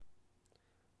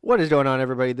What is going on,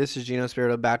 everybody? This is Gino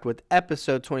Spirito back with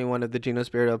episode 21 of the Gino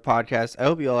Spirito Podcast. I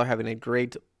hope you all are having a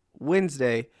great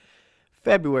Wednesday,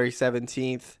 February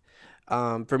 17th.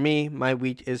 For me, my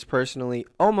week is personally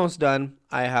almost done.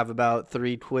 I have about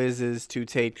 3 quizzes to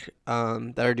take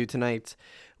that are due tonight,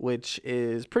 which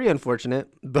is pretty unfortunate,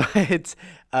 but it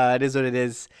is what it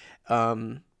is.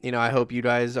 I hope you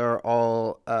guys are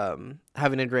all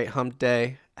having a great hump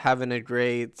day, having a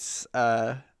great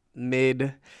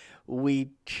mid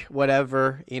week,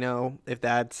 whatever, if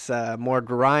that's more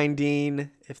grinding,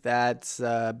 if that's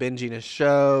binging a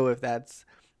show, if that's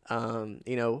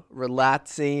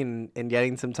relaxing and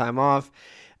getting some time off,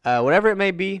 whatever it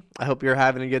may be. I hope you're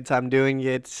having a good time doing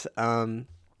it. I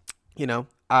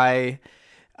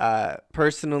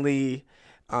personally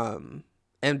am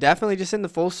definitely just in the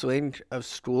full swing of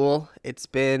school. It's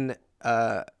been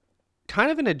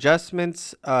kind of an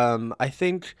adjustment, I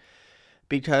think,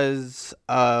 because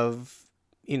of,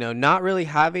 not really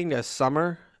having a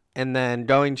summer and then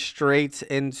going straight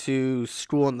into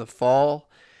school in the fall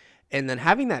and then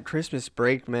having that Christmas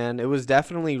break, man. It was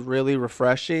definitely really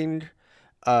refreshing,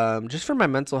 just for my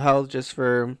mental health, just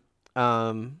for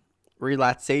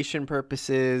relaxation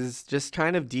purposes, just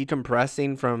kind of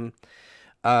decompressing from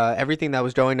everything that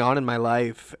was going on in my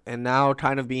life, and now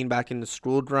kind of being back in the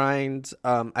school grind.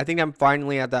 I think I'm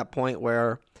finally at that point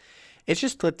where it's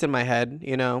just clicked in my head,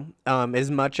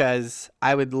 as much as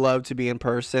I would love to be in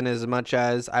person, as much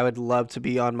as I would love to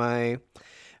be on my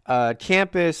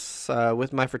campus,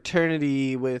 with my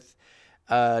fraternity, with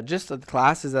just the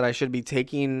classes that I should be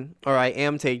taking, or I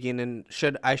am taking, and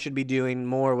I should be doing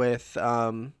more with.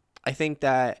 I think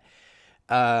that,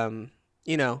 it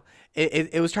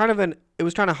was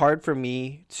kind of hard for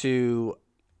me to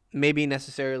maybe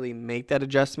necessarily make that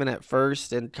adjustment at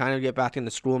first and kind of get back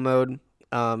into school mode.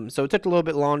 So it took a little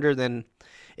bit longer than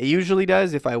it usually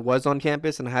does if I was on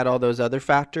campus and had all those other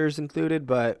factors included.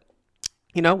 But,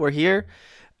 we're here.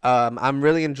 I'm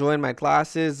really enjoying my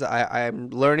classes.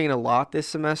 I'm learning a lot this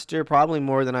semester, probably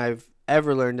more than I've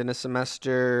ever learned in a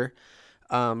semester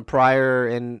prior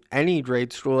in any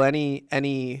grade school,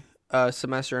 any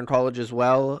semester in college as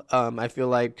well. I feel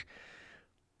like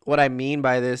what I mean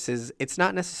by this is it's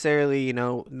not necessarily,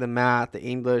 the math, the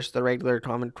English, the regular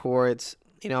Common Core. It's,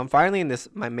 I'm finally in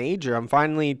my major. I'm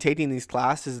finally taking these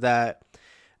classes that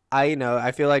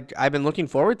I feel like I've been looking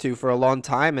forward to for a long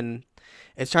time, and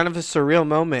it's kind of a surreal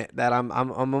moment that I'm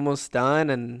almost done,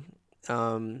 and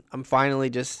I'm finally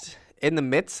just in the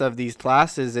midst of these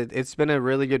classes. It's been a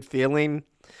really good feeling,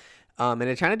 and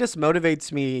it kind of just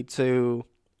motivates me to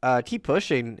keep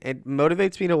pushing. It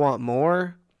motivates me to want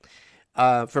more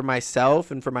for myself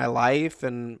and for my life,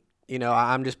 and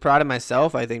I'm just proud of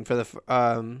myself, I think, for the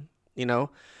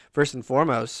first and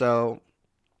foremost. So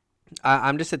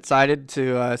I'm just excited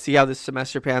to see how this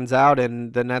semester pans out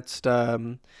and the next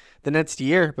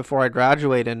year before I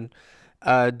graduate, and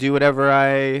do whatever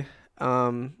I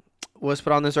was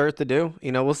put on this earth to do.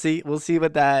 We'll see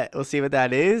what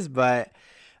that is, but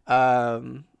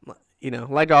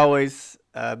like always,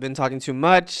 been talking too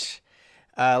much.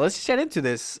 Let's just get into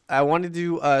this. I wanted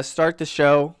to start the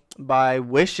show by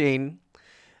wishing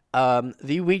the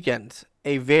Weeknd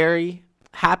a very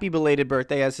happy belated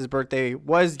birthday, as his birthday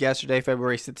was yesterday,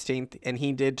 February 16th, and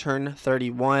he did turn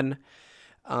 31.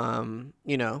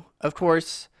 Of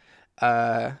course, we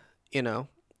know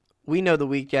the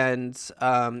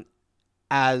Weeknd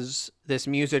as this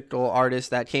musical artist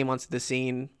that came onto the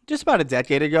scene just about a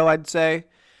decade ago, I'd say,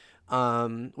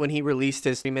 when he released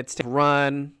his mixtape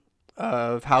run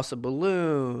of House of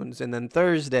Balloons, and then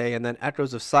Thursday, and then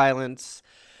Echoes of Silence.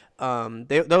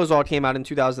 Those all came out in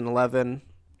 2011,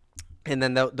 and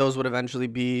then those would eventually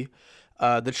be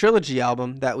the trilogy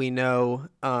album that we know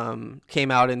came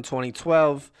out in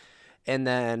 2012. And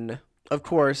then, of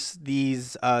course,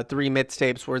 these 3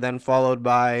 mixtapes were then followed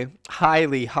by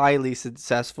highly, highly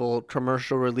successful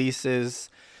commercial releases,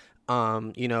 with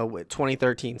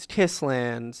 2013's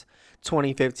Kissland,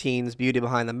 2015's Beauty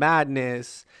Behind the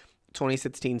Madness,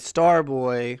 2016's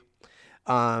Starboy,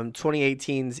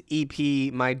 2018's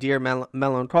EP My Dear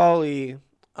Melancholy,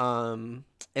 and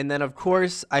then, of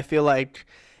course, I feel like,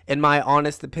 in my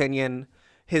honest opinion,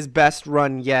 his best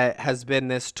run yet has been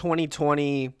this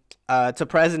 2020 to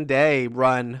present day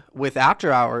run with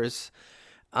After Hours.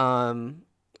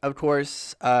 Of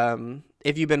course,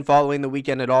 if you've been following The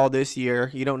Weeknd at all this year,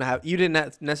 you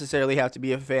didn't necessarily have to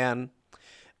be a fan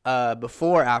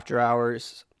before After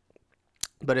Hours.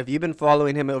 But if you've been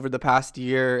following him over the past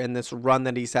year and this run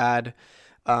that he's had,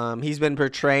 he's been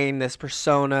portraying this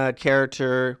persona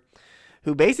character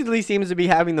who basically seems to be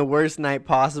having the worst night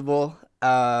possible.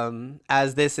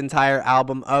 as this entire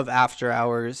album of After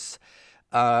Hours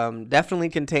definitely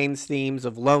contains themes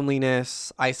of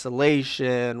loneliness,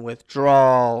 isolation,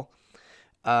 withdrawal,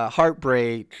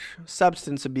 heartbreak,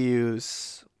 substance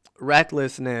abuse,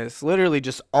 recklessness, literally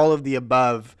just all of the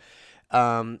above.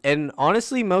 And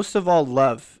honestly, most of all,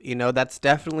 love. That's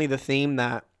definitely the theme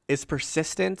that is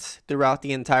persistent throughout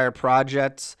the entire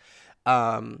project.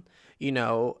 Um, you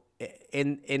know,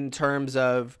 in terms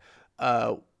of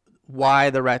uh, why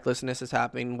the recklessness is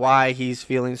happening, why he's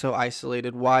feeling so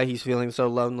isolated, why he's feeling so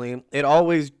lonely. It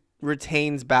always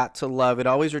retains back to love. It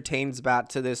always retains back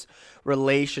to this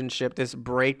relationship, this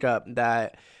breakup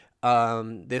that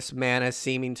this man is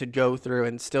seeming to go through,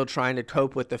 and still trying to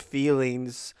cope with the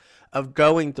feelings of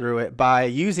going through it by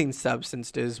using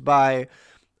substances, by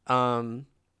um,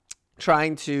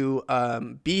 trying to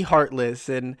be heartless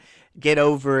and get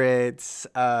over it.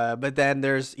 But then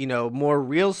there's, more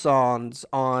real songs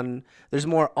there's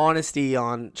more honesty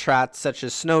on tracks such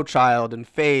as Snow Child and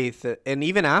Faith, and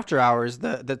even After Hours,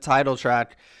 the title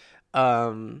track,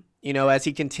 as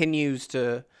he continues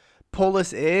to pull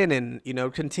us in and,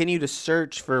 continue to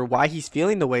search for why he's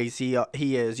feeling the ways he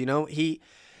is.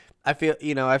 I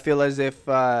feel as if,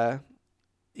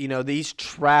 these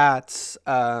tracks,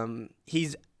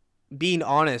 he's being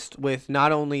honest with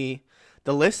not only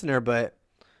the listener, but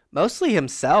mostly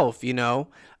himself.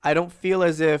 I don't feel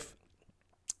as if,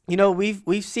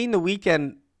 we've seen The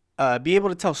Weeknd be able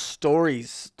to tell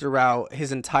stories throughout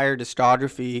his entire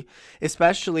discography,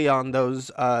 especially on those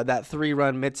that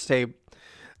 3-run mixtape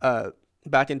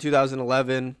back in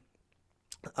 2011.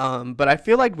 But I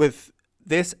feel like with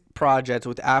this project,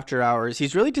 with After Hours,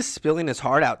 he's really just spilling his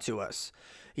heart out to us.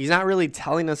 He's not really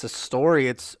telling us a story.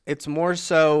 It's more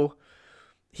so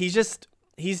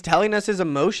he's telling us his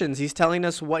emotions. He's telling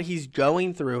us what he's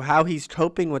going through, how he's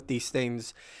coping with these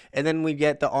things. And then we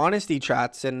get the honesty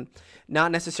chats, and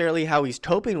not necessarily how he's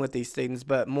coping with these things,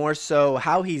 but more so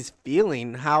how he's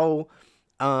feeling, how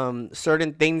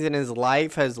certain things in his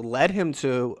life has led him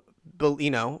to,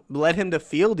 led him to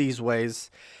feel these ways.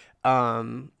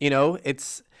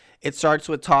 It starts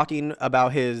with talking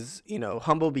about his,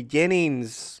 humble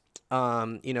beginnings,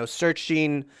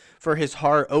 searching for his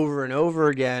heart over and over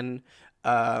again,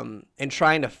 and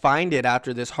trying to find it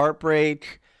after this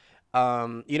heartbreak.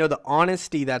 The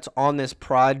honesty that's on this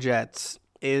project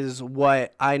is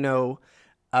what I know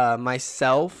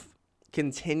myself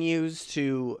continues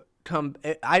to come.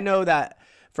 I know that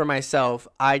for myself,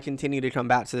 I continue to come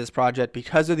back to this project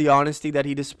because of the honesty that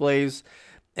he displays.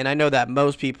 And I know that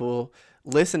most people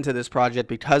listen to this project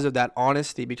because of that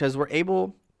honesty, because we're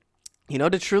able,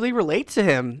 to truly relate to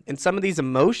him and some of these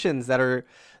emotions that are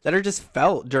just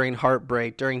felt during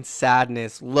heartbreak, during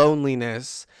sadness,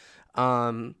 loneliness.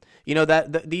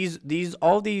 These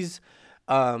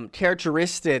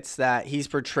characteristics that he's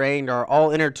portraying are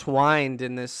all intertwined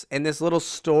in this little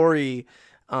story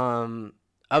of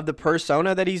the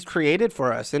persona that he's created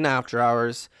for us in After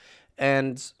Hours.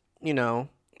 And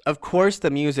of course the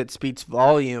music speaks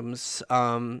volumes.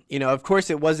 Of course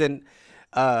it wasn't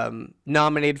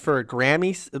nominated for a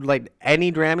Grammy, like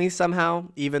any Grammy somehow,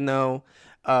 even though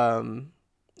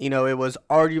it was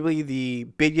arguably the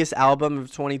biggest album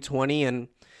of 2020, and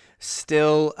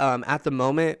still at the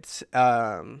moment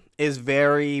is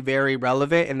very, very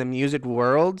relevant in the music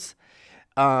world.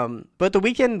 But The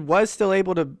Weeknd was still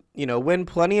able to, win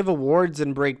plenty of awards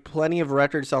and break plenty of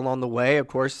records along the way. Of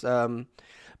course,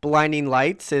 Blinding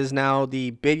Lights is now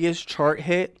the biggest chart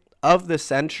hit of the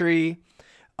century.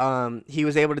 He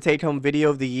was able to take home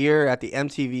Video of the Year at the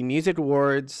MTV Music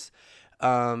Awards.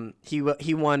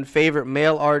 He won Favorite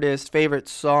Male Artist, Favorite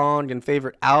Song, and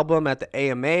Favorite Album at the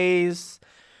AMAs.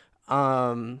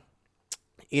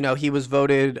 He was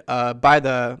voted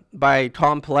by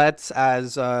Tom Platz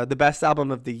as the best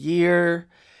album of the year.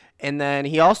 And then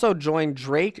he also joined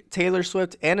Drake, Taylor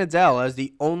Swift, and Adele as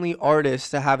the only artist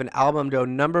to have an album go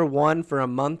number 1 for a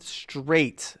month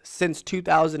straight since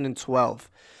 2012.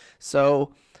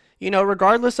 So,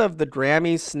 regardless of the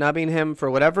Grammys snubbing him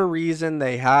for whatever reason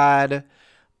they had,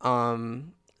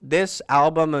 this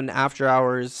album and After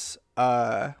Hours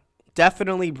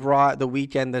definitely brought The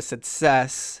Weeknd the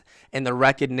success and the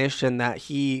recognition that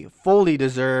he fully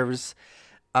deserves.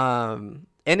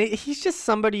 He's just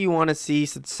somebody you want to see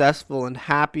successful and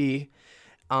happy.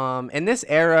 And this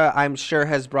era, I'm sure,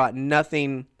 has brought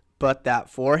nothing but that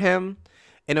for him.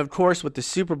 And of course, with the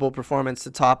Super Bowl performance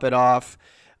to top it off,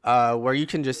 where you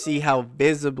can just see how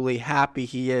visibly happy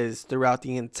he is throughout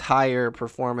the entire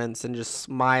performance and just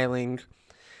smiling.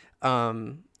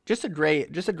 Just a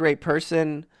great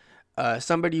person,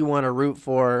 somebody you want to root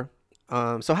for.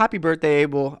 So happy birthday,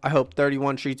 Abel. I hope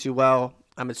 31 treats you well.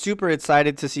 I'm super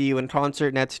excited to see you in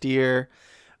concert next year.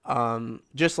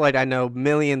 Just like I know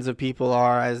millions of people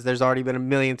are, as there's already been 1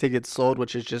 million tickets sold,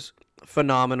 which is just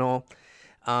phenomenal.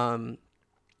 Um,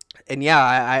 and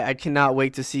yeah, I cannot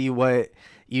wait to see what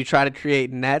you try to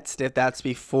create next. If that's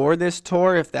before this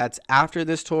tour, if that's after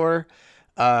this tour,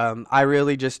 I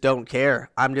really just don't care.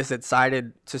 I'm just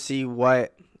excited to see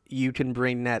what you can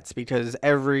bring next, because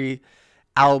every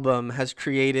album has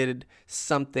created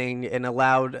something and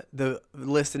allowed the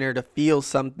listener to feel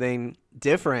something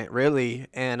different, really.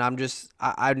 And I'm just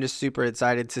super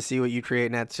excited to see what you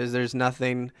create next, because there's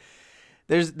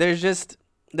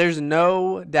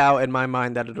no doubt in my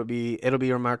mind that it'll be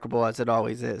remarkable, as it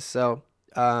always is. So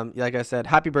like I said,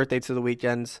 happy birthday to the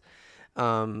Weekends.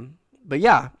 But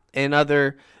yeah, in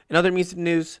other music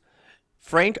news,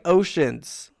 Frank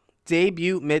Ocean's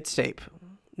debut mixtape,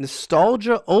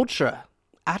 Nostalgia Ultra,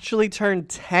 actually turned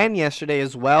 10 yesterday,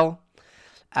 as well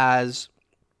as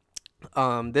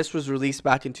this was released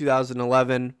back in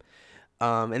 2011.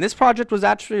 And this project was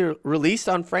actually released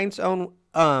on Frank's own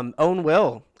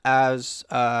will, as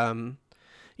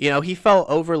he felt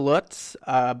overlooked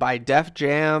by Def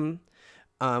Jam,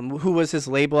 who was his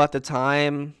label at the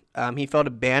time. He felt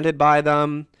abandoned by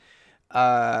them.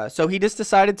 So he just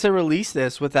decided to release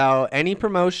this without any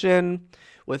promotion,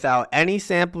 without any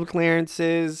sample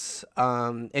clearances,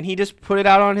 and he just put it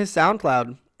out on his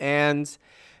SoundCloud. And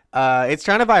it's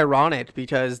kind of ironic,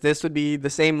 because this would be the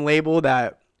same label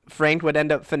that Frank would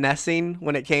end up finessing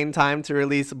when it came time to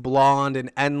release Blonde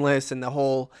and Endless, and the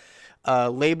whole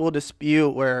label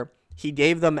dispute where he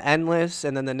gave them Endless,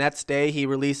 and then the next day he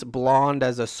released Blonde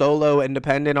as a solo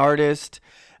independent artist.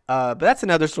 But that's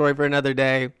another story for another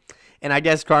day. And I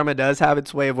guess karma does have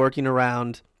its way of working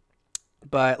around.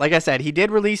 But like I said, he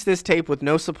did release this tape with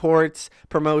no supports,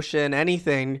 promotion,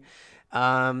 anything.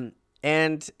 And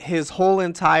his whole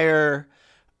entire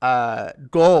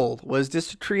goal was just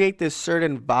to create this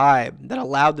certain vibe that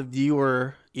allowed the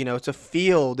viewer, to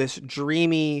feel this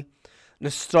dreamy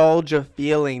nostalgia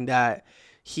feeling that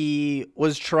he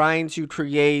was trying to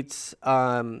create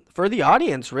for the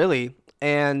audience, really.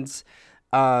 And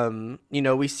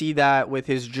we see that with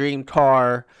his dream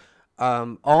car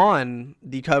on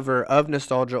the cover of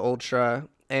Nostalgia Ultra,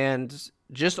 and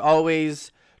just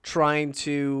always trying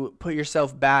to put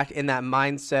yourself back in that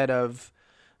mindset of,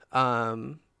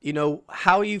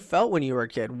 how you felt when you were a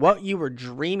kid, what you were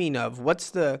dreaming of,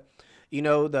 what's the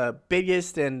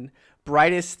biggest and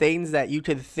brightest things that you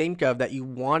could think of that you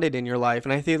wanted in your life.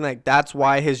 And I think like that's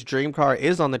why his dream car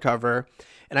is on the cover.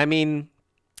 And I mean,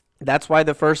 that's why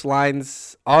the first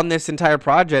lines on this entire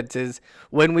project is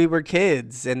 "when we were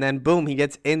kids," and then boom, he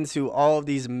gets into all of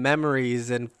these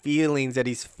memories and feelings that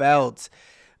he's felt.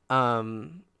 I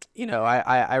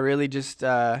really just,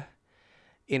 I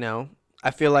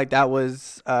feel like that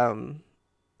was a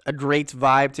great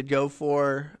vibe to go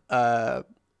for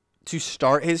to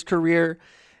start his career,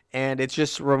 and it's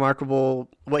just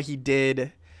remarkable what he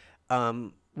did.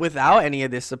 Without any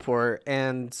of this support,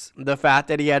 and the fact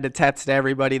that he had to text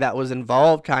everybody that was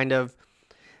involved, kind of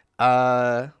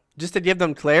just to give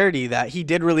them clarity that he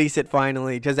did release it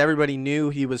finally, because everybody knew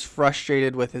he was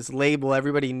frustrated with his label.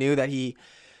 Everybody knew that he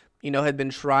had been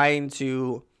trying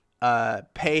to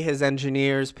pay his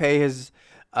engineers, pay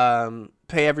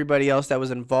everybody else that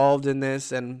was involved in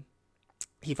this, and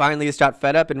he finally just got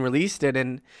fed up and released it.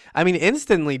 And I mean,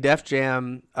 instantly Def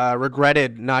Jam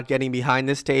regretted not getting behind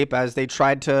this tape, as they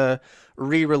tried to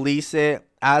re-release it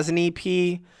as an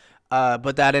EP,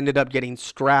 but that ended up getting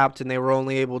scrapped, and they were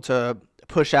only able to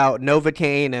push out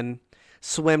Novocaine and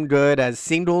Swim Good as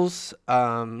singles.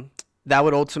 That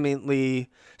would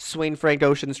ultimately swing Frank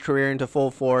Ocean's career into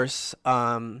full force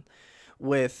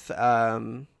with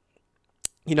the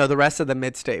rest of the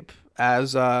mixtape,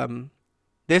 as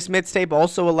this mixtape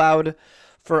also allowed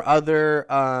for other,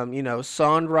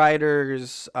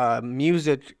 songwriters,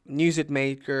 music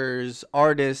makers,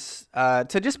 artists,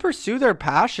 to just pursue their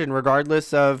passion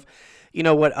regardless of,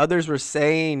 what others were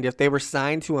saying. If they were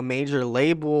signed to a major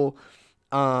label,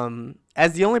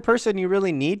 as the only person you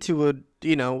really need to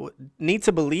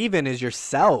believe in is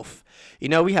yourself.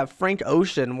 We have Frank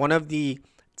Ocean, one of the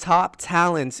top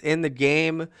talents in the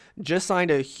game, just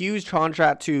signed a huge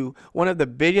contract to one of the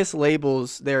biggest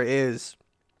labels there is,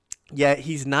 yet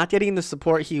he's not getting the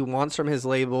support he wants from his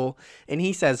label, and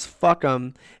he says fuck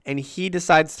him, and he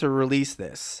decides to release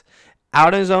this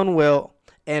out of his own will.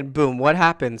 And boom, what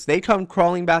happens? They come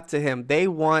crawling back to him. They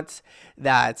want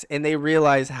that, and they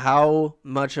realize how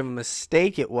much of a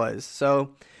mistake it was.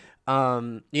 So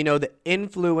the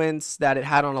influence that it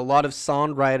had on a lot of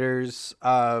songwriters,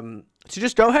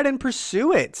 just go ahead and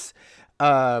pursue it.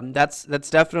 That's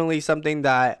definitely something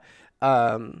that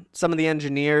some of the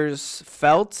engineers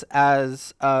felt,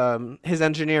 as his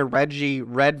engineer Reggie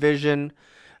Red Vision,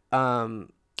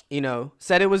 um,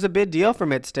 said it was a big deal for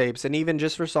mixtapes and even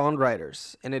just for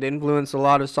songwriters, and it influenced a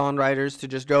lot of songwriters to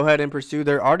just go ahead and pursue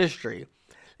their artistry.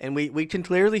 And we can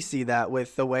clearly see that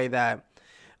with the way that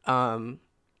um,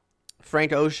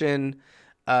 Frank Ocean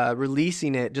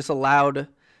releasing it just allowed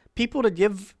people to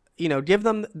give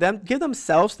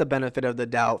themselves the benefit of the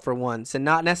doubt for once, and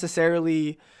not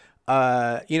necessarily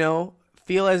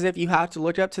feel as if you have to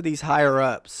look up to these higher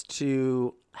ups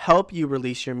to help you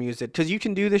release your music, because you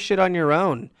can do this shit on your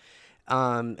own.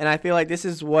 And I feel like this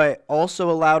is what also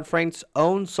allowed Frank's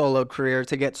own solo career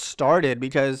to get started,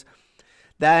 because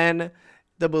then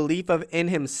the belief of in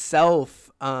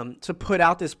himself, to put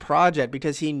out this project,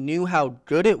 because he knew how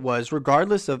good it was,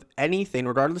 regardless of anything,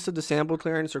 regardless of the sample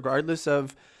clearance, regardless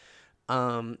of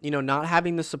not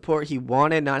having the support he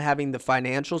wanted, not having the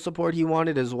financial support he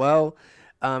wanted as well.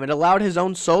 It allowed his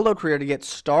own solo career to get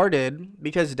started,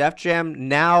 because Def Jam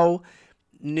now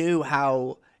knew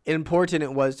how important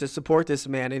it was to support this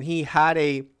man, and he had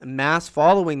a mass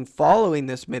following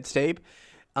this mixtape.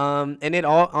 And it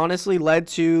all honestly led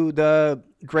to the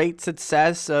great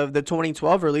success of the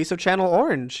 2012 release of Channel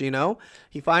Orange.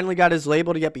 He finally got his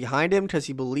label to get behind him because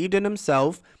he believed in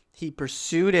himself. He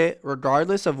pursued it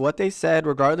regardless of what they said,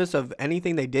 regardless of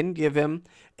anything they didn't give him,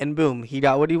 and boom, he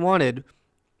got what he wanted.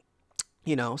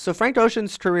 So Frank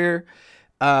Ocean's career,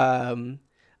 I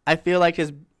feel like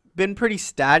has been pretty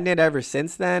stagnant ever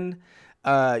since then.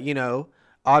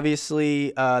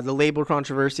 Obviously, the label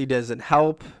controversy doesn't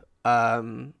help.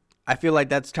 I feel like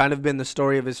that's kind of been the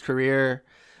story of his career,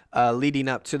 leading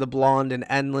up to the Blonde and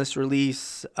Endless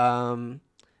release. And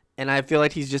I feel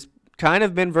like he's just kind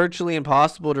of been virtually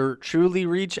impossible to truly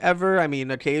reach ever. I mean,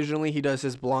 occasionally he does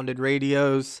his Blonded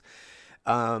radios.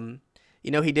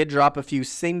 He did drop a few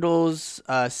singles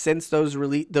since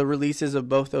the releases of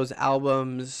both those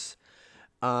albums.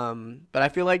 But I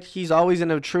feel like he's always going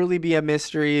to truly be a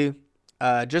mystery,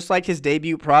 just like his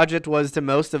debut project was to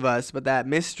most of us. But that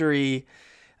mystery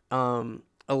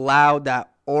allowed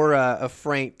that aura of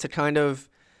Frank to kind of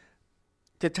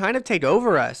take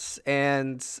over us,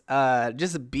 and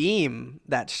just beam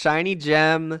that shiny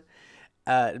gem,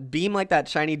 beam like that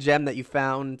shiny gem that you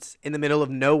found in the middle of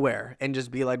nowhere, and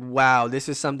just be like, wow, this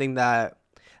is something that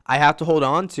I have to hold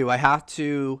on to. I have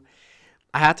to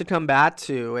come back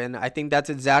to. And I think that's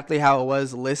exactly how it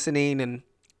was listening and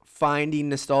finding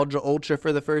Nostalgia Ultra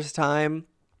for the first time.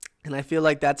 And I feel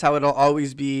like that's how it'll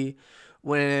always be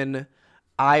when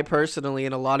I personally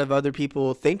and a lot of other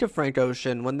people think of Frank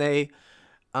Ocean, when they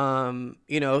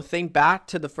think back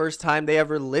to the first time they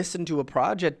ever listened to a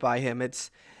project by him.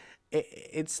 It's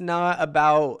not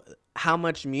about how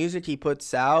much music he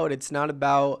puts out. It's not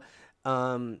about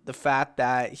the fact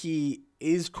that he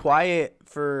is quiet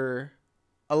for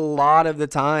a lot of the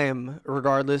time,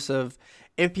 regardless of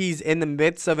if he's in the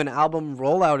midst of an album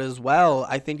rollout as well.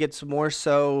 I think it's more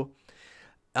so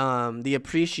the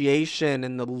appreciation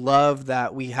and the love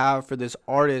that we have for this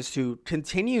artist who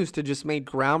continues to just make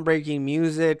groundbreaking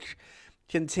music,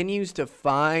 continues to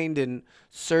find and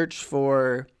search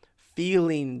for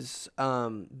feelings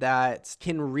that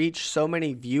can reach so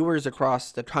many viewers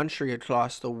across the country,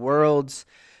 across the world.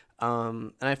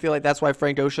 And I feel like that's why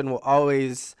Frank Ocean will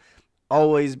always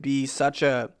be such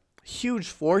a huge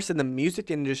force in the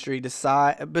music industry,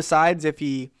 besides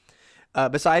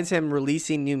him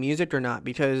releasing new music or not,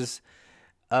 because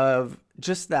of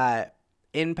just that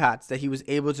impact that he was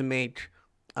able to make,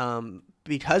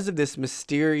 because of this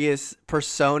mysterious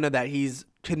persona that he's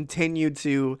continued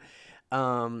to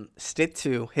stick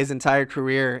to his entire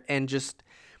career, and just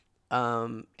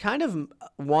kind of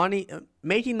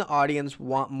making the audience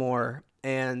want more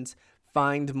and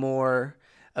find more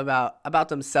about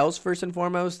themselves first and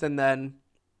foremost, and then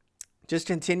just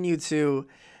continue to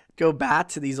go back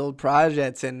to these old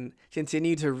projects and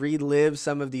continue to relive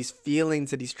some of these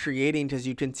feelings that he's creating, because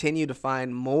you continue to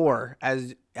find more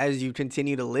as you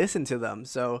continue to listen to them.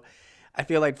 So I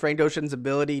feel like Frank Ocean's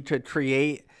ability to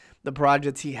create the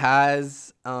projects he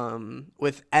has,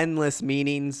 with endless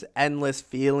meanings, endless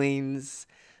feelings,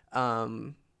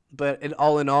 but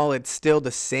all in all, it's still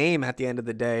the same at the end of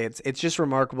the day. It's just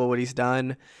remarkable what he's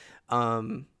done.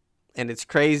 And it's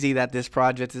crazy that this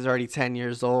project is already 10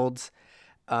 years old.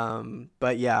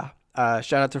 But yeah,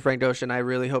 shout out to Frank Ocean. I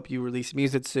really hope you release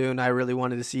music soon. I really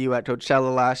wanted to see you at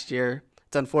Coachella last year.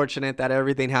 It's unfortunate that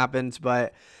everything happened,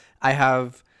 but I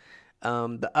have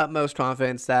the utmost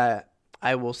confidence that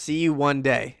I will see you one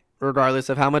day. regardless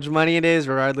of how much money it is,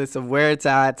 regardless of where it's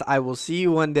at. I will see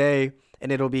you one day,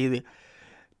 and it'll be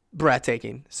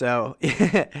breathtaking. So,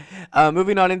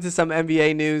 moving on into some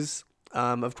NBA news.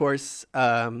 Of course,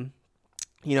 there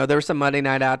was some Monday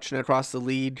night action across the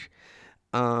league.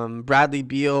 Bradley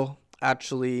Beal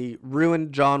actually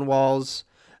ruined John Wall's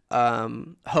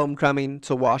homecoming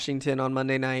to Washington on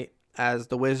Monday night as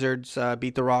the Wizards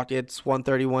beat the Rockets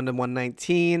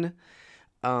 131-119.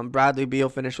 Bradley Beal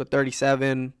finished with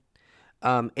 37,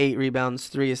 8 rebounds,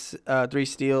 three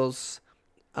steals.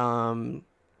 For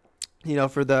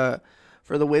the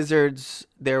Wizards,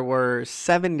 there were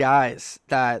 7 guys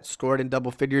that scored in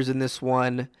double figures in this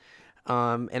one.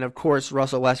 And of course,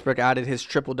 Russell Westbrook added his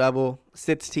triple-double,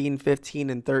 16, 15,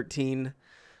 and 13.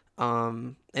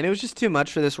 And it was just too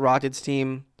much for this Rockets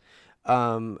team.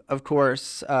 Of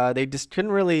course, they just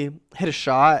couldn't really hit a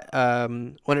shot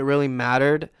when it really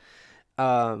mattered.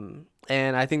 And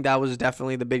I think that was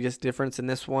definitely the biggest difference in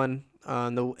this one.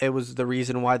 It was the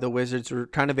reason why the Wizards were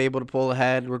kind of able to pull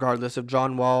ahead, regardless of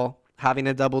John Wall having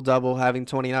a double-double, having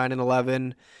 29 and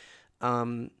 11.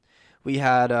 We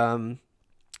had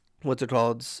what's it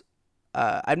called?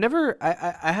 I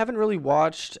haven't really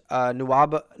watched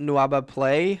Nwaba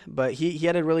play, but he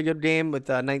had a really good game with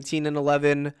 19 and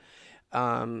 11.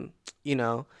 I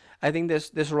think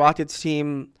this Rockets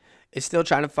team is still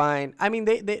trying to find. I mean,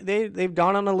 they've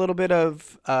gone on a little bit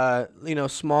of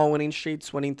small winning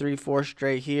streaks, winning 3-4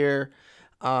 straight here.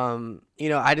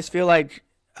 I just feel like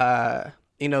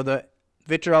the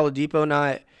Victor Oladipo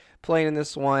not playing in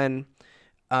this one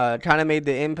kind of made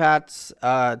the impacts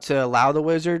to allow the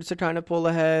Wizards to kind of pull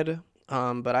ahead.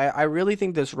 But I really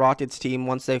think this Rockets team,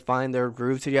 once they find their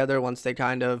groove together, once they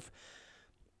kind of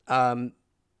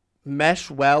mesh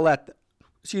well at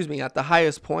the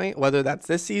highest point, whether that's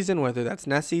this season, whether that's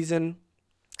next season,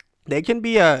 they can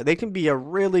be a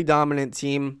really dominant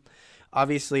team.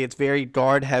 Obviously, it's very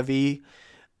guard heavy,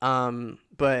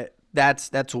 but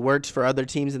that's worked for other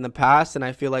teams in the past, and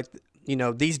I feel like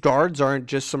these guards aren't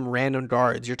just some random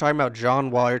guards. You're talking about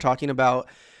John Wall, you're talking about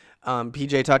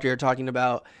PJ Tucker, you're talking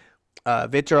about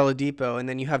Victor Oladipo, and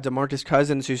then you have DeMarcus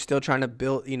Cousins, who's still trying to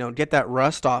build, get that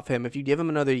rust off him. If you give him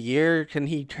another year, can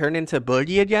he turn into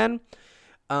Boogie again?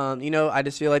 I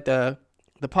just feel like the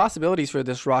possibilities for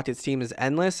this Rockets team is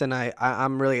endless, and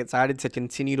I'm really excited to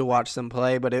continue to watch them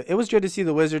play. But it was good to see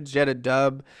the Wizards get a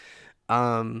dub.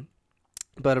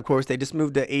 But of course, they just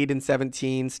moved to 8 and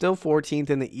 17, still 14th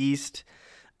in the East.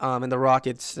 And the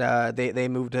Rockets, they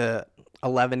moved to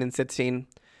 11 and 16.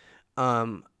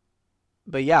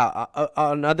 But yeah,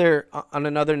 on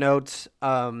another note,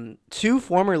 2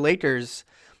 former Lakers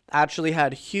actually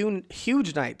had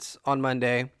huge nights on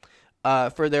Monday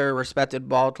for their respected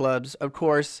ball clubs. Of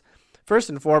course, first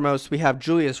and foremost, we have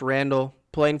Julius Randle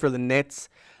playing for the Knicks,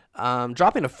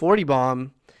 dropping a 40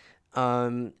 bomb.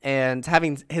 And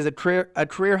having a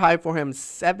career high for him,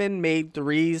 7 made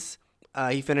threes.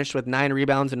 He finished with 9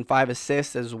 rebounds and 5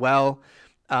 assists as well,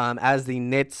 as the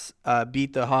Knicks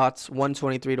beat the Hawks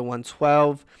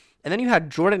 123-112. And then you had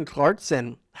Jordan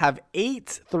Clarkson have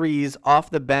 8 threes off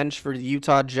the bench for the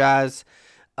Utah Jazz,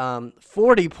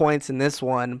 40 points in this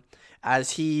one,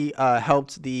 as he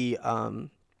helped the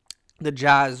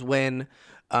Jazz win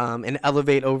and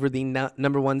elevate over the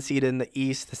number 1 seed in the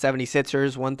East, the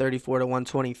 76ers,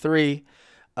 134-123.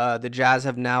 The Jazz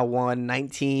have now won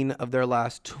 19 of their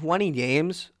last 20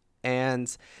 games.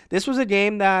 And this was a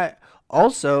game that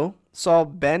also saw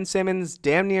Ben Simmons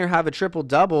damn near have a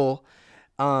triple-double.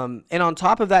 And on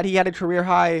top of that, he had a career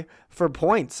high for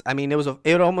points. I mean, he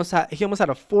almost had a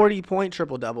 40-point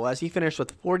triple-double, as he finished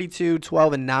with 42,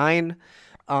 12, and 9.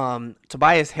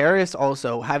 Tobias Harris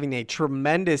also having a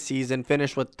tremendous season,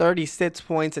 finished with 36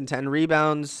 points and 10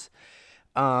 rebounds.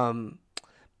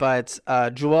 But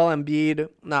Joel Embiid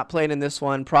not playing in this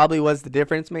one probably was the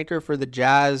difference maker for the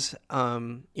Jazz.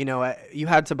 You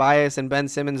had Tobias and Ben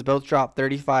Simmons both drop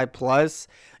 35 plus.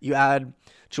 You add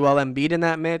Joel Embiid in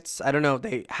that mix. I don't know if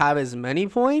they have as many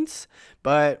points,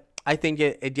 but I think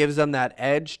it gives them that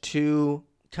edge to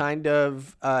kind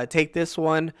of take this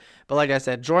one. But like I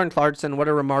said, Jordan Clarkson, what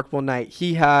a remarkable night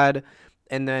he had.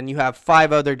 And then you have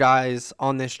 5 other guys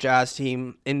on this Jazz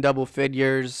team in double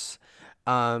figures.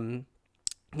 The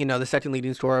second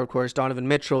leading scorer, of course, Donovan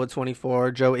Mitchell with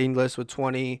 24, Joe Ingles with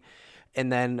 20,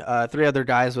 and then 3 other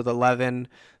guys with 11.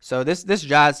 So this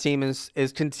Jazz team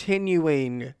is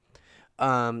continuing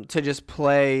to just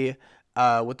play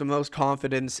with the most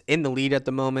confidence in the lead at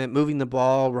the moment, moving the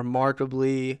ball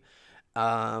remarkably.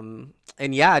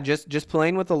 And yeah, just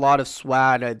playing with a lot of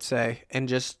swag, I'd say, and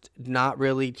just not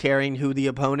really caring who the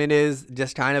opponent is,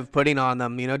 just kind of putting on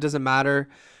them. It doesn't matter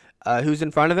who's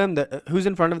in front of him. Who's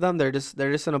in front of them? They're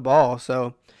just in a ball.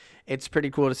 So it's pretty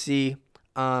cool to see.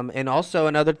 And also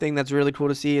another thing that's really cool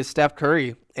to see is Steph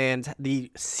Curry and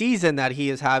the season that he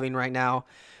is having right now.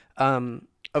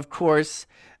 Of course,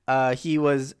 on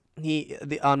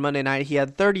Monday night he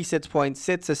had 36 points,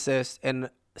 6 assists, and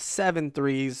 7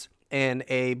 threes in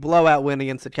a blowout win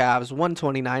against the Cavs,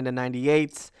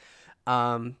 129-98.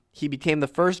 He became the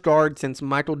first guard since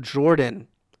Michael Jordan,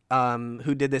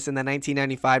 who did this in the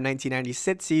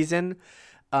 1995-1996 season,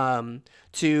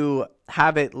 to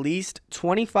have at least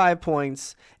 25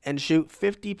 points and shoot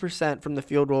 50% from the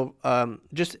field goal,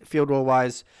 just field goal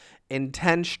wise, in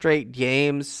 10 straight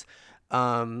games.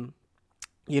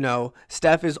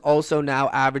 Steph is also now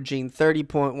averaging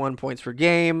 30.1 points per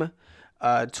game,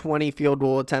 20 field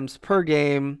goal attempts per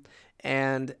game,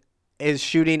 and is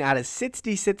shooting at a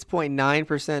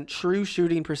 66.9% true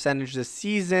shooting percentage this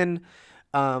season.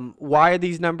 Why are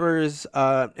these numbers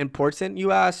important,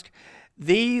 you ask?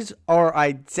 These are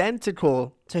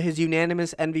identical to his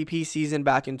unanimous MVP season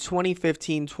back in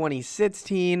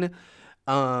 2015-2016.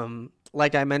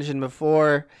 Like I mentioned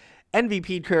before,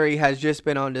 MVP Curry has just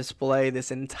been on display this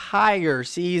entire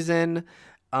season.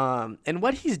 And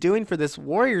what he's doing for this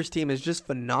Warriors team is just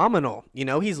phenomenal.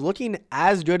 He's looking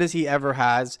as good as he ever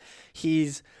has.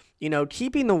 He's,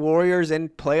 keeping the Warriors in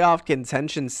playoff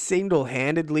contention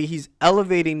single-handedly. He's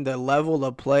elevating the level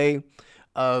of play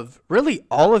of really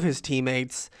all of his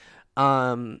teammates.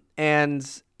 You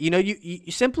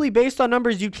simply based on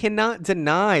numbers, you cannot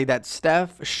deny that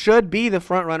Steph should be the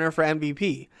front runner for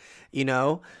MVP.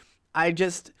 You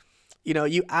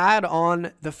add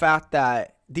on the fact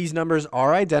that these numbers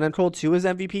are identical to his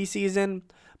MVP season,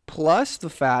 plus the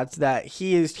fact that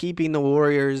he is keeping the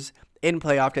Warriors in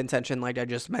playoff contention, like I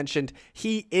just mentioned.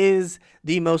 He is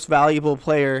the most valuable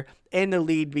player in the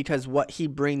league because what he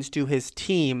brings to his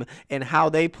team and how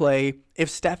they play if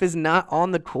Steph is not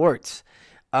on the court.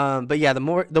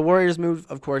 The Warriors moved,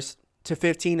 of course, to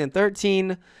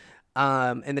 15-13,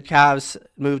 and the Cavs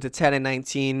moved to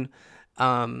 10-19.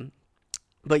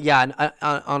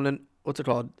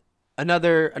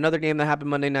 Another game that happened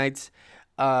Monday night.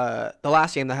 The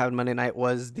last game that happened Monday night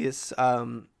was this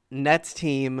Nets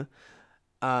team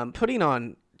putting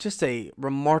on just a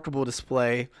remarkable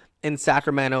display in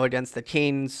Sacramento against the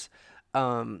Kings.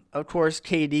 Of course,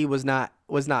 KD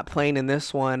was not playing in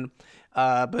this one,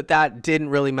 but that didn't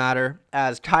really matter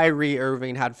as Kyrie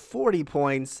Irving had 40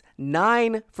 points,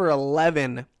 9 for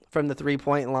 11 from the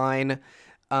three-point line.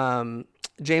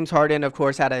 James Harden, of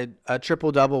course, had a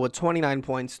triple-double with 29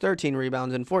 points, 13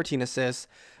 rebounds, and 14 assists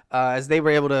as they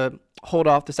were able to hold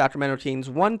off the Sacramento Kings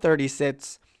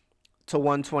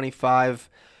 136-125.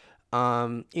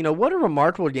 What a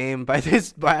remarkable game by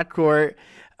this backcourt.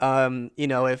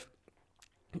 If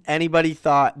anybody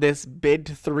thought this big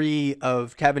three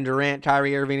of Kevin Durant,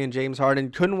 Kyrie Irving, and James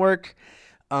Harden couldn't work,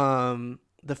 the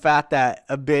fact that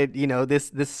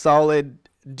this solid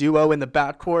duo in the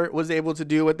backcourt was able to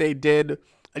do what they did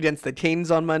against the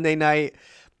Kings on Monday night,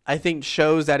 I think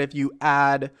shows that if you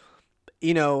add,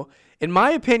 in my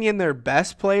opinion, their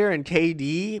best player in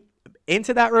KD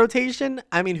into that rotation,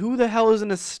 who the hell is going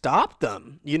to stop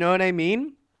them? You know what I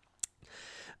mean?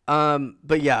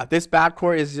 This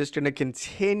backcourt is just going to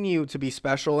continue to be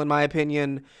special, in my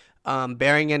opinion,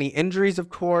 bearing any injuries, of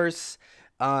course.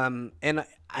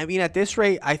 At this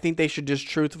rate, I think they should just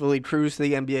truthfully cruise to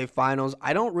the NBA Finals.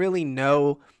 I don't really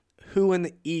know who in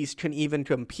the East can even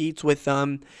compete with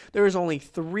them. There's only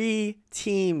 3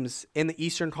 teams in the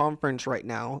Eastern Conference right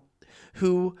now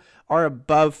who are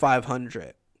above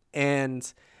 500.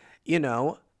 And,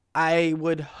 I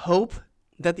would hope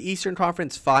that the Eastern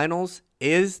Conference Finals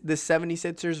is the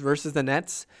 76ers versus the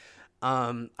Nets.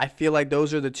 I feel like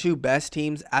those are the 2 best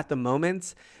teams at the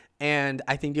moment. And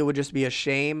I think it would just be a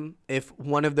shame if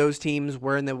one of those teams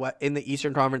were in the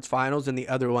Eastern Conference Finals and the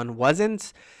other one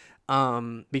wasn't,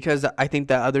 because I think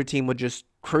the other team would just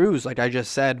cruise, like I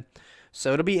just said.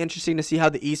 So it'll be interesting to see how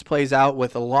the East plays out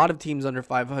with a lot of teams under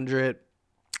 500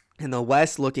 and the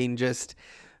West looking just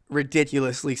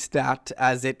ridiculously stacked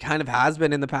as it kind of has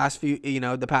been in the past few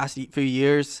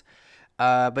years.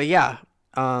 Of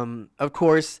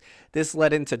course, this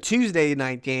led into Tuesday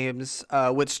night games,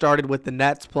 which started with the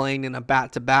Nets playing in a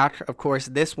back-to-back. Of course,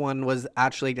 this one was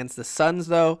actually against the Suns,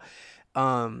 though.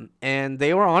 And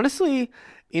they were honestly,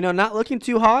 not looking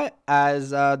too hot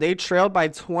as they trailed by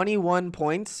 21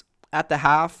 points at the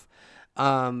half.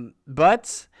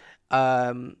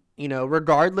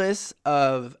 Regardless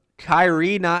of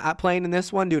Kyrie not playing in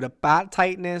this one due to back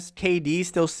tightness, KD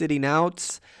still sitting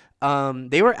out,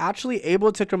 they were actually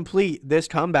able to complete this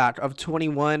comeback of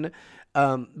 21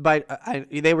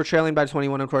 They were trailing by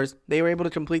 21, of course. They were able to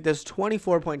complete this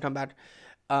 24-point comeback,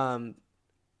 um,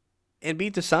 and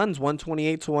beat the Suns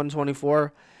 128 to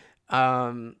 124.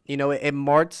 It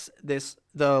marks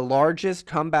the largest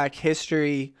comeback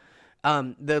history,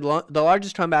 the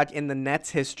largest comeback in the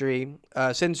Nets history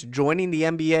since joining the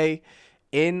NBA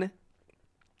in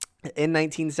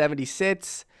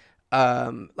 1976.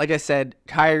 Like I said,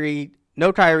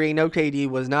 no KD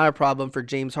was not a problem for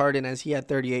James Harden, as he had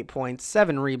 38 points,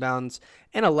 7 rebounds,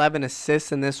 and 11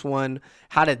 assists in this one.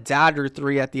 Had a dagger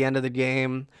 3 at the end of the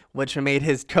game, which made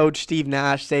his coach Steve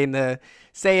Nash say in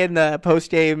the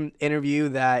post-game interview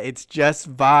that it's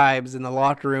just vibes in the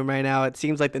locker room right now. It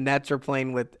seems like the Nets are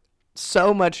playing with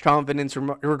so much confidence,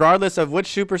 regardless of which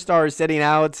superstar is sitting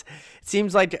out. It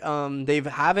seems like they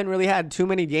haven't really had too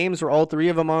many games where all 3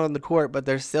 of them are on the court, but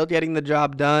they're still getting the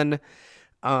job done.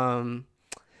 And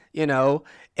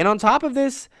on top of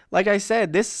this, like I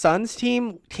said, this Suns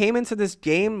team came into this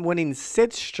game winning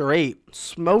 6 straight,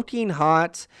 smoking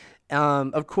hot.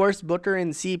 Of course, Booker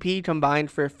and CP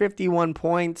combined for 51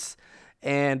 points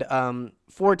and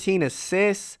 14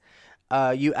 assists.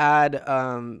 You add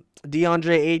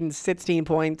DeAndre Ayton's 16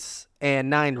 points and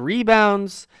 9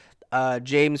 rebounds.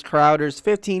 James Crowder's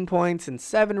 15 points and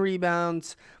 7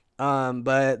 rebounds.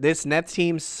 But this Nets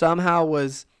team somehow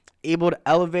was able to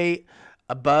elevate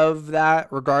above that,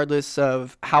 regardless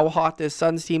of how hot this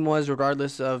Suns team was,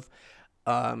 regardless of,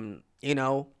 how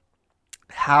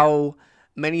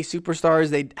many superstars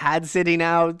they had sitting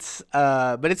out.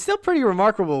 But it's still pretty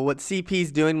remarkable what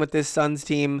CP's doing with this Suns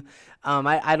team.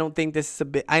 I don't think this is a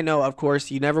bit. I know, of course,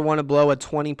 you never want to blow a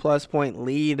 20-plus point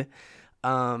lead.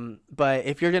 But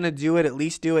if you're going to do it, at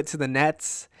least do it to the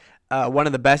Nets, one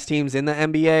of the best teams in the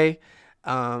NBA.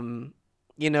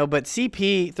 But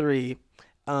CP3,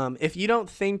 if you don't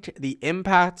think the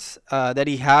impact that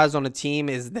he has on a team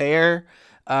is there,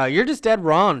 you're just dead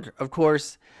wrong. Of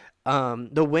course,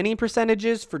 the winning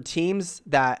percentages for teams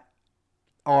that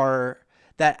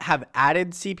have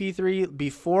added CP3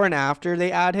 before and after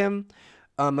they add him,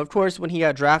 of course, when he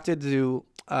got drafted to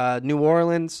New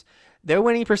Orleans, their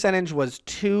winning percentage was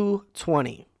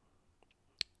 .220,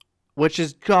 which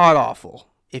is god awful,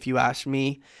 if you ask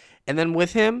me. And then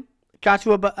with him, got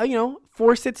to about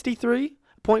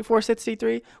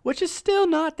 463, which is still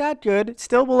not that good,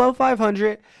 still below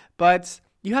 500, but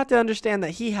you have to understand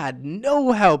that he had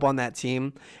no help on that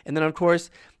team. And then, of course,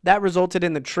 that resulted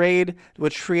in the trade,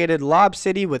 which created Lob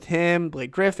City with him, Blake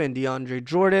Griffin, DeAndre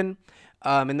Jordan.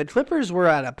 And the Clippers were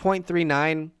at a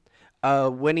 .39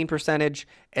 winning percentage.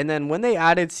 And then when they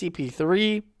added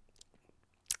CP3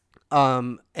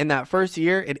 in that first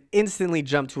year, it instantly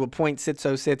jumped to a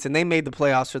 .606, and they made the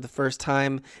playoffs for the first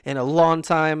time in a long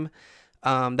time.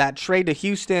 That trade to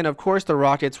Houston, of course, the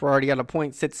Rockets were already at a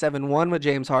 .671 with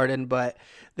James Harden, but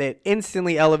they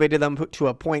instantly elevated them to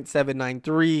a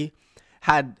 .793.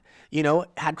 Had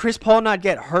Chris Paul not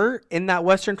get hurt in that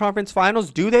Western Conference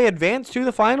Finals, do they advance to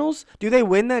the finals? Do they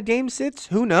win that Game 6?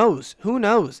 Who knows?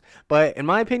 But in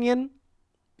my opinion,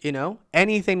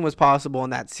 anything was possible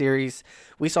in that series.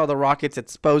 We saw the Rockets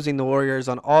exposing the Warriors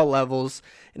on all levels,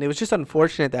 and it was just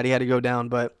unfortunate that he had to go down.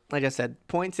 But like I said,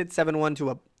 .671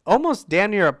 to almost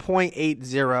damn near a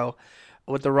 .80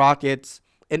 with the Rockets.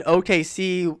 In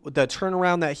OKC, the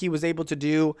turnaround that he was able to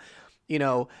do,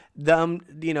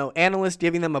 analysts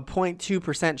giving them a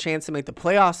 0.2% chance to make the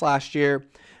playoffs last year.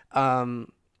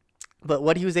 But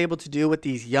what he was able to do with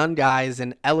these young guys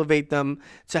and elevate them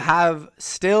to have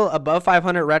still above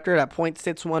 500 record at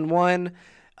 .611,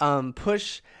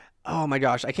 push. Oh my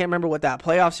gosh, I can't remember what that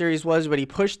playoff series was, but he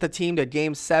pushed the team to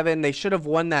Game 7. They should have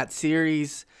won that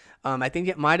series. I think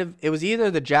it was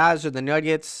either the Jazz or the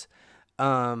Nuggets.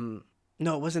 No,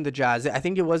 it wasn't the Jazz. I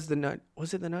think it was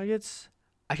was it the Nuggets?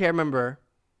 I can't remember.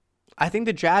 I think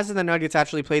the Jazz and the Nuggets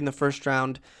actually played in the first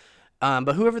round.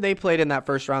 But whoever they played in that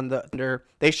first round,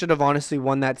 they should have honestly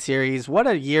won that series. What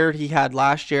a year he had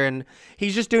last year, and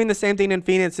he's just doing the same thing in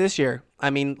Phoenix this year. I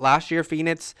mean, last year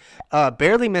Phoenix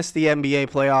barely missed the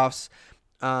NBA playoffs.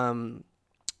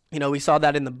 We saw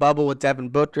that in the bubble with Devin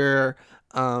Booker,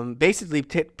 basically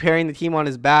carrying the team on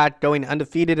his back, going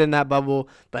undefeated in that bubble.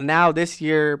 But now this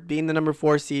year, being the number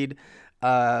 4 seed,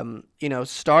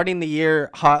 starting the year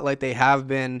hot like they have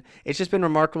been, it's just been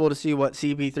remarkable to see what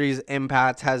CP3's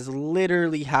impact has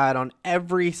literally had on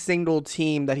every single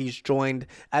team that he's joined,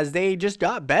 as they just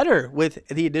got better with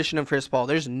the addition of Chris Paul.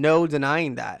 There's no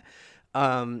denying that.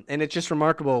 And it's just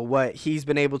remarkable what he's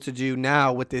been able to do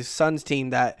now with this Suns team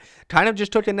that kind of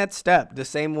just took a next step, the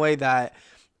same way that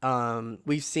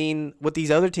we've seen with these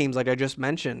other teams like I just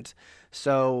mentioned.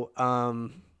 So,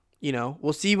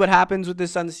 we'll see what happens with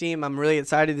this Suns team. I'm really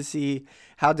excited to see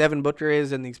how Devin Booker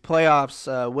is in these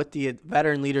playoffs with the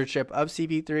veteran leadership of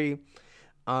CP3.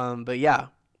 But yeah,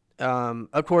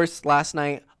 of course, last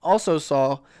night also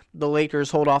saw the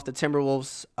Lakers hold off the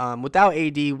Timberwolves without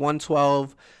AD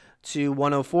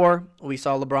 112-104. We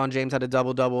saw LeBron James had a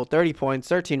double-double, 30 points,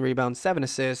 13 rebounds, 7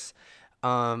 assists.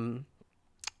 Dennis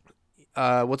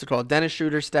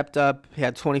Schroeder stepped up. He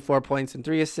had 24 points and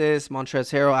 3 assists.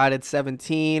 Montrezl Harrell added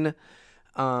 17.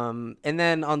 And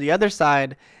then on the other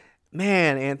side,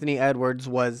 man, Anthony Edwards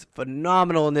was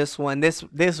phenomenal in this one. This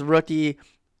rookie,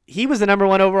 he was the number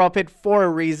 1 overall pick for a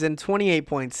reason. 28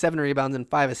 points, 7 rebounds, and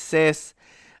 5 assists.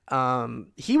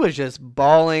 He was just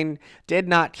balling. Did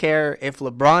not care if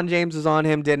LeBron James was on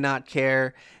him. Did not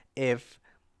care if,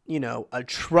 a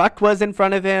truck was in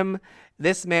front of him.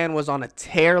 This man was on a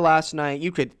tear last night.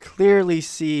 You could clearly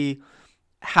see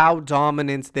how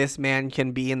dominant this man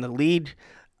can be in the league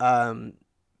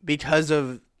because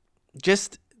of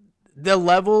just the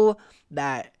level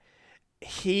that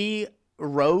he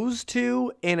rose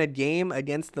to in a game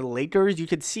against the Lakers. You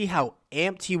could see how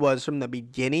amped he was from the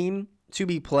beginning to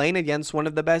be playing against one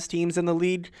of the best teams in the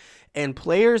league, and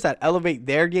players that elevate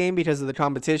their game because of the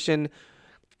competition.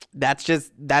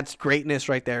 That's greatness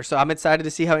right there. So I'm excited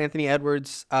to see how Anthony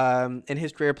Edwards in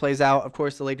his career plays out. Of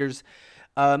course, the Lakers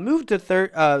moved to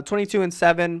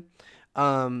 22-7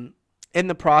 in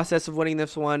the process of winning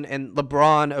this one, and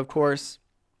LeBron, of course,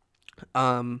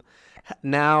 now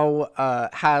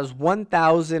has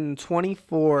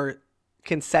 1,024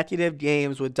 consecutive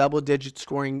games with double-digit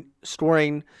scoring.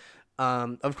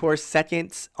 Of course,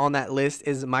 second on that list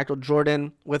is Michael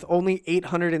Jordan with only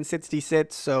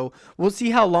 866. So we'll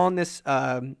see how long this,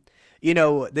 span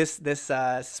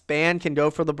can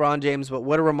go for LeBron James. But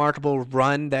what a remarkable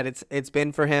run that it's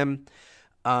been for him.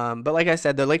 But like I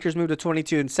said, the Lakers moved to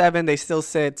 22-7. They still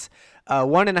sit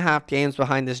 1.5 games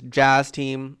behind this Jazz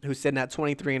team, who's sitting at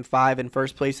 23-5 in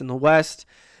first place in the West.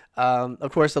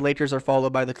 Of course, the Lakers are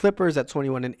followed by the Clippers at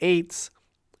 21-8.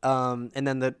 And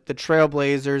then the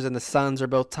Trailblazers and the Suns are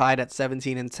both tied at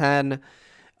 17-10.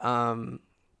 But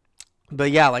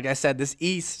yeah, like I said, this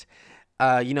East, you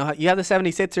have the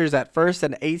 76ers at first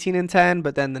at 18-10,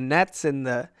 but then the Nets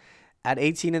at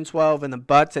 18-12 and the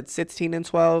Bucks at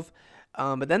 16-12.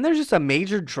 But then there's just a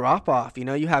major drop off.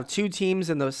 You have two teams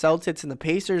in the Celtics and the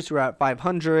Pacers who are at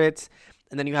 500,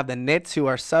 and then you have the Knicks who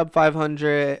are sub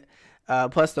 500,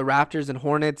 plus the Raptors and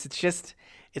Hornets.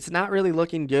 It's not really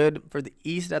looking good for the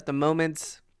East at the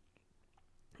moment.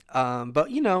 But,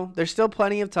 there's still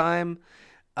plenty of time.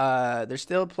 There's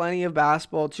still plenty of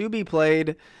basketball to be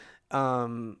played.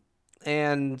 And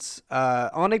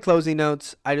on a closing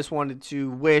note, I just wanted to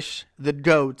wish the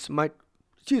GOAT,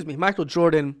 Michael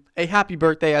Jordan, a happy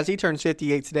birthday as he turns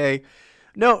 58 today.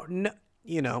 No,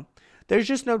 there's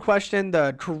just no question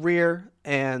the career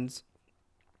and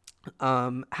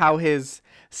how his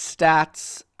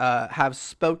stats have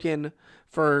spoken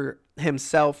for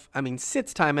himself. I mean,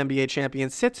 6-time NBA champion,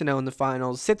 6-0 in the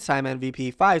finals, 6-time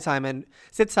MVP,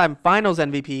 6-time finals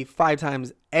MVP, 5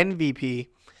 times MVP,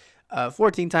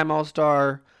 14-time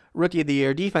All-Star, Rookie of the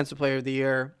Year, Defensive Player of the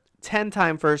Year,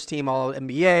 10-time first team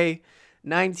All-NBA,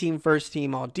 9-team first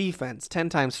team All-Defense,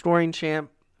 10-time scoring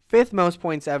champ, 5th most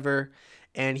points ever,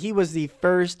 and he was the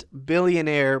first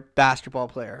billionaire basketball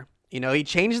player. He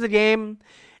changed the game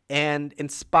and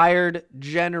inspired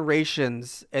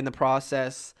generations in the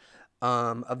process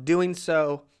of doing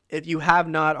so. If you have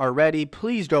not already,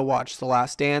 please go watch The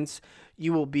Last Dance.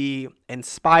 You will be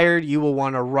inspired. You will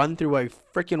want to run through a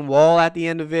freaking wall at the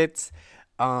end of it.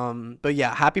 But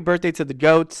yeah, happy birthday to the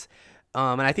GOATs.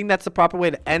 And I think that's the proper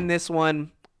way to end this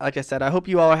one. Like I said, I hope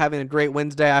you all are having a great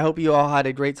Wednesday. I hope you all had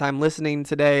a great time listening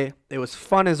today. It was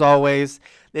fun as always.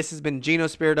 This has been Gino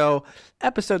Spirito,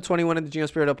 episode 21 of the Gino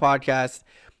Spirito Podcast.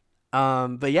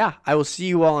 But yeah, I will see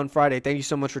you all on Friday. Thank you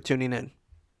so much for tuning in.